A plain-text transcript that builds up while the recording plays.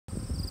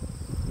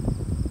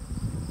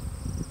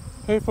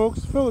Hey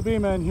folks, Phil the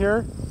Bee-Man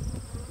here.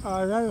 I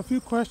have a few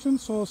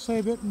questions, so I'll say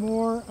a bit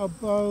more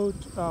about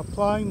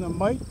applying the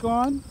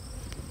MiteGone.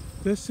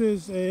 This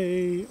is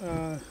a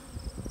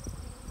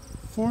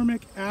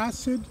formic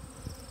acid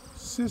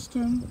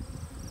system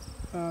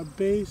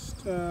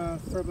based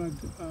from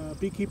a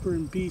beekeeper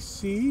in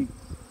BC,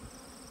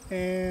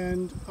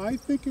 and I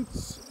think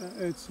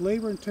it's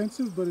labor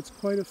intensive, but it's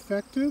quite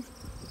effective,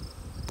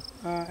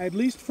 at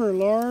least for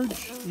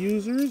large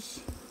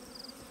users.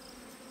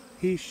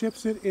 He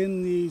ships it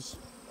in these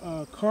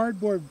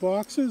cardboard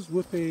boxes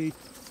with a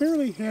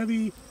fairly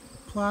heavy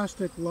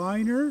plastic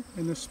liner,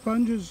 and the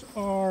sponges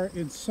are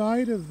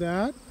inside of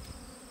that.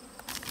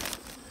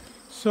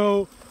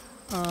 So,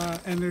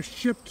 and they're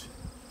shipped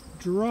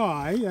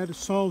dry. That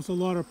solves a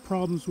lot of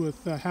problems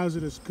with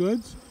hazardous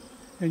goods.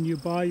 And you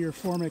buy your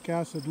formic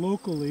acid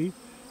locally,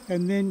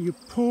 and then you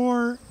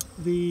pour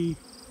the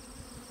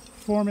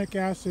formic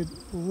acid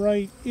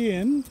right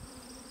in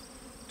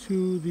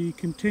to the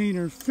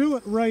container, fill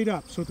it right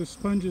up so the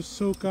sponges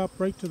soak up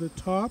right to the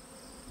top,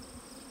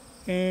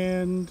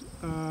 and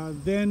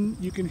then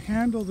you can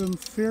handle them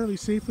fairly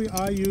safely.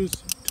 I use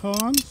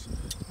tongs.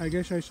 I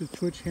guess I should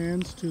switch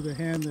hands to the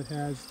hand that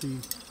has the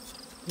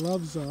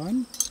gloves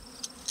on,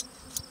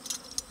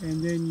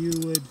 and then you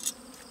would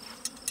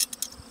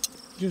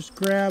just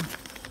grab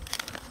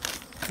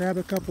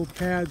a couple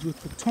pads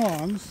with the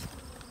tongs.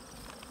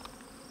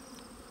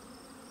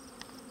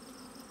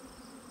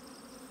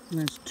 And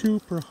there's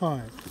 2 per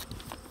hive,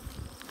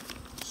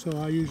 so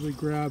I usually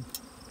grab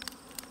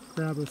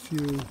a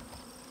few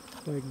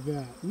like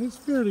that, and it's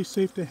fairly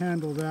safe to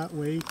handle that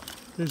way.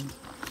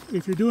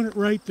 If you're doing it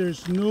right,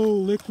 there's no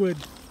liquid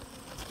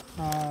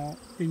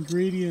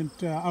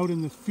ingredient out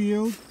in the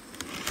field,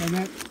 and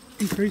that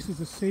increases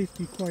the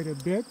safety quite a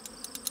bit.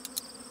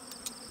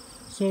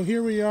 So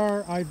here we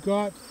are. I've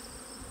got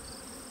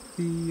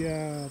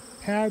the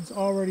pads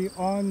already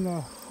on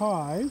the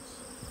hives.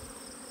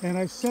 And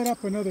I've set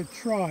up another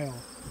trial.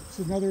 It's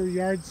another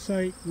yard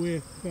site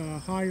with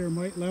higher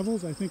mite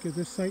levels. I think at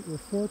this site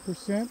we're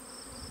 4%.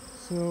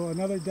 So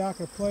another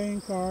deck of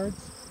playing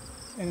cards.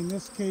 And in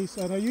this case,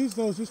 and I use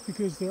those just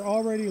because they're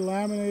already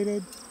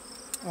laminated.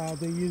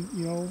 And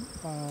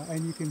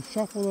you can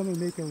shuffle them and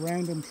make a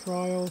random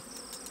trial.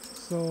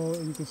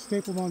 And you can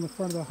staple them on the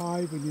front of the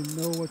hive and you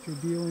know what you're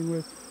dealing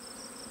with.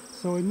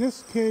 So in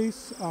this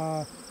case,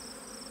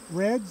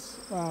 reds,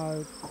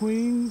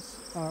 queens,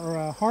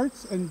 or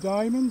hearts and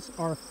diamonds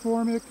are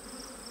formic,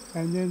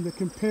 and then the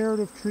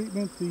comparative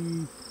treatment,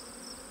 the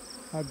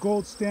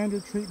gold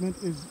standard treatment,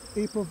 is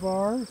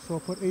apivar. So I'll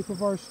put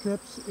apivar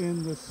strips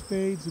in the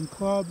spades and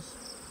clubs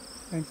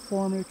and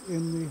formic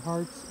in the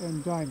hearts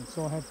and diamonds.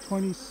 So I'll have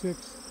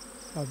 26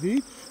 of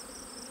each.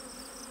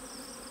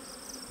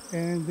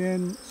 And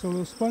then, so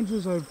those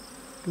sponges I've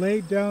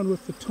laid down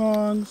with the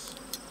tongs.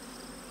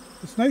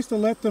 It's nice to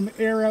let them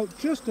air out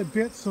just a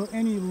bit so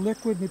any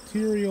liquid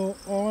material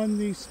on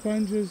these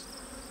sponges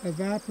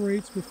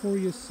evaporates before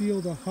you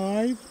seal the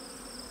hive.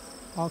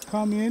 I'll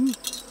come in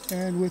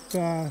and with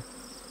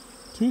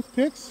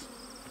toothpicks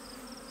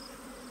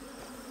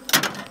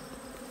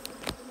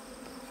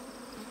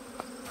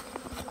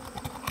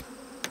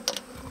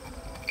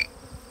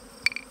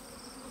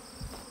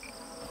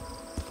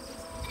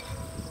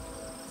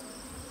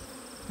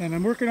and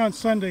I'm working on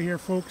Sunday here,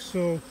 folks,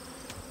 so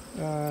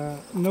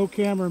no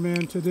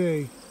cameraman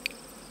today.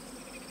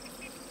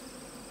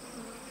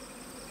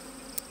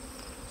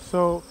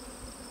 So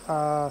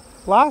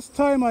last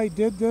time I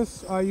did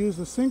this, I used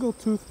a single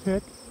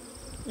toothpick,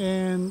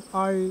 and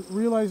I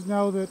realize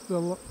now that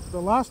the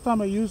last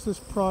time I used this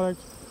product,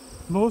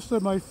 most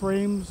of my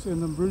frames in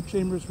the brood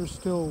chambers were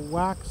still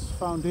wax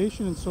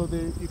foundation, and so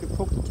you could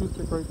poke the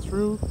toothpick right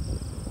through.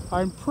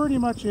 I'm pretty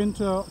much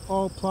into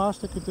all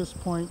plastic at this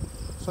point,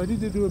 so I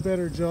need to do a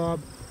better job.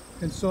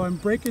 And so I'm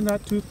breaking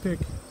that toothpick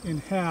in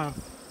half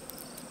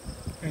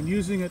and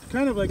using it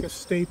kind of like a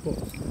staple.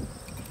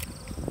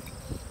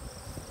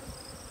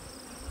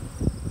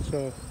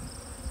 So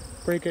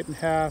break it in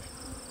half,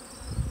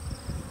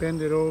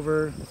 bend it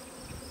over,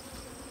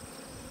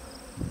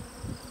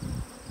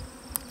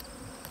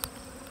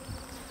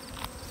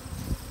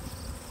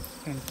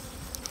 and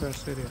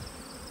press it in.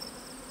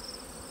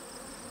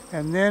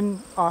 And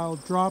then I'll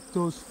drop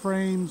those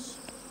frames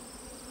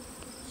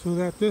so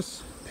that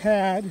this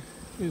pad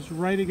is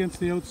right against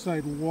the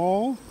outside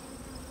wall,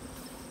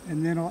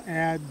 and then I'll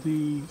add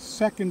the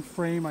second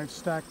frame I've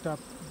stacked up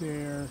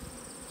there,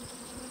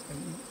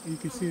 and you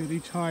can see that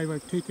each hive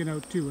I've taken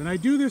out 2, and I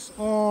do this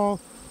all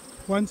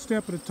one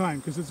step at a time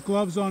because it's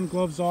gloves on,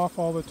 gloves off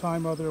all the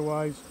time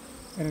otherwise,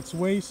 and it's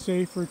way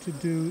safer to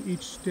do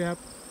each step.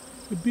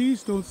 The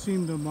bees don't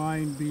seem to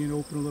mind being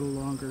open a little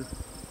longer.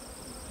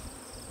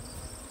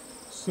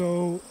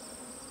 So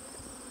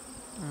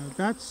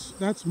that's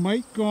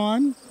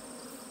MiteGone.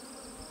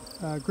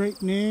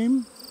 Great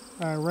name.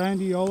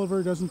 Randy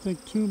Oliver doesn't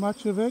think too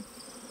much of it,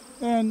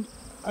 and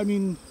I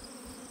mean,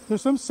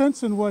 there's some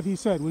sense in what he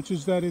said, which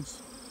is that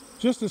it's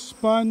just a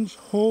sponge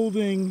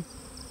holding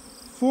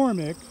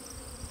formic.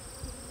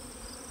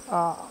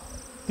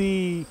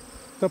 The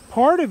The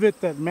part of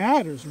it that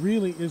matters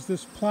really is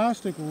this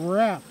plastic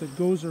wrap that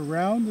goes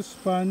around the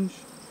sponge,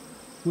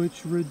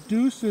 which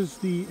reduces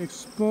the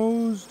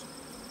exposed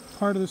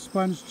part of the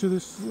sponge to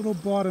this little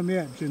bottom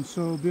edge. And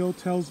so Bill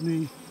tells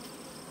me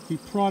the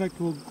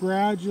product will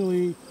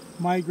gradually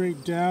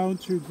migrate down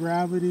through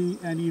gravity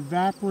and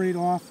evaporate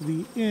off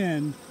the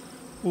end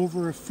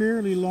over a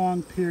fairly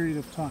long period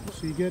of time.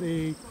 So you get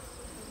a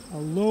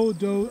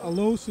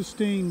low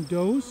sustained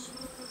dose.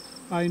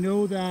 I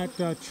know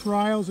that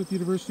trials at the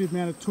University of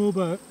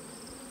Manitoba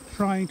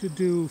trying to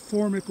do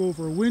formic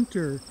over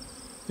winter,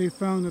 they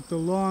found that the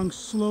long,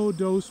 slow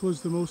dose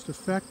was the most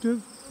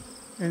effective.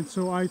 And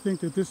so I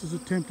think that this is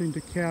attempting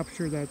to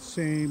capture that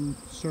same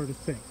sort of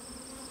thing.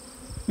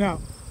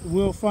 Now,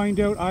 we'll find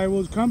out. I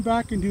will come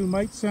back and do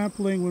mite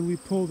sampling when we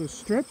pull the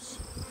strips.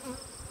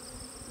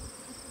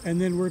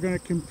 And then we're going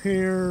to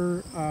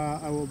compare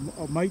a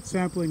mite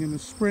sampling in the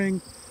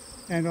spring.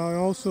 And I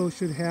also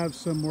should have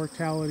some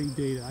mortality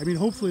data. I mean,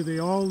 hopefully they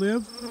all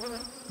live,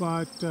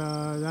 but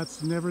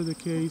that's never the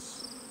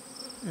case.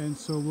 And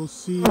so we'll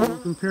see, we'll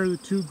compare the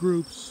two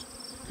groups.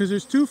 Because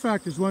there's two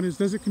factors. One is,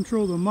 does it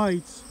control the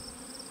mites?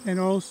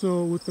 And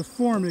also with the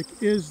formic,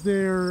 is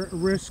there a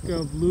risk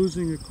of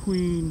losing a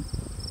queen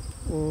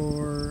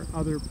or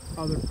other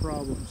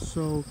problems?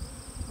 So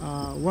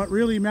what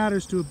really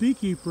matters to a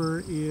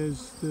beekeeper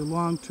is the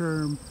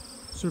long-term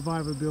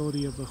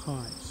survivability of the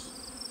hives.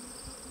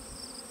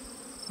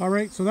 All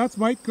right, so that's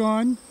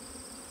MiteGone.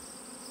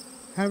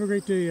 Have a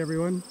great day,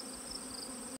 everyone.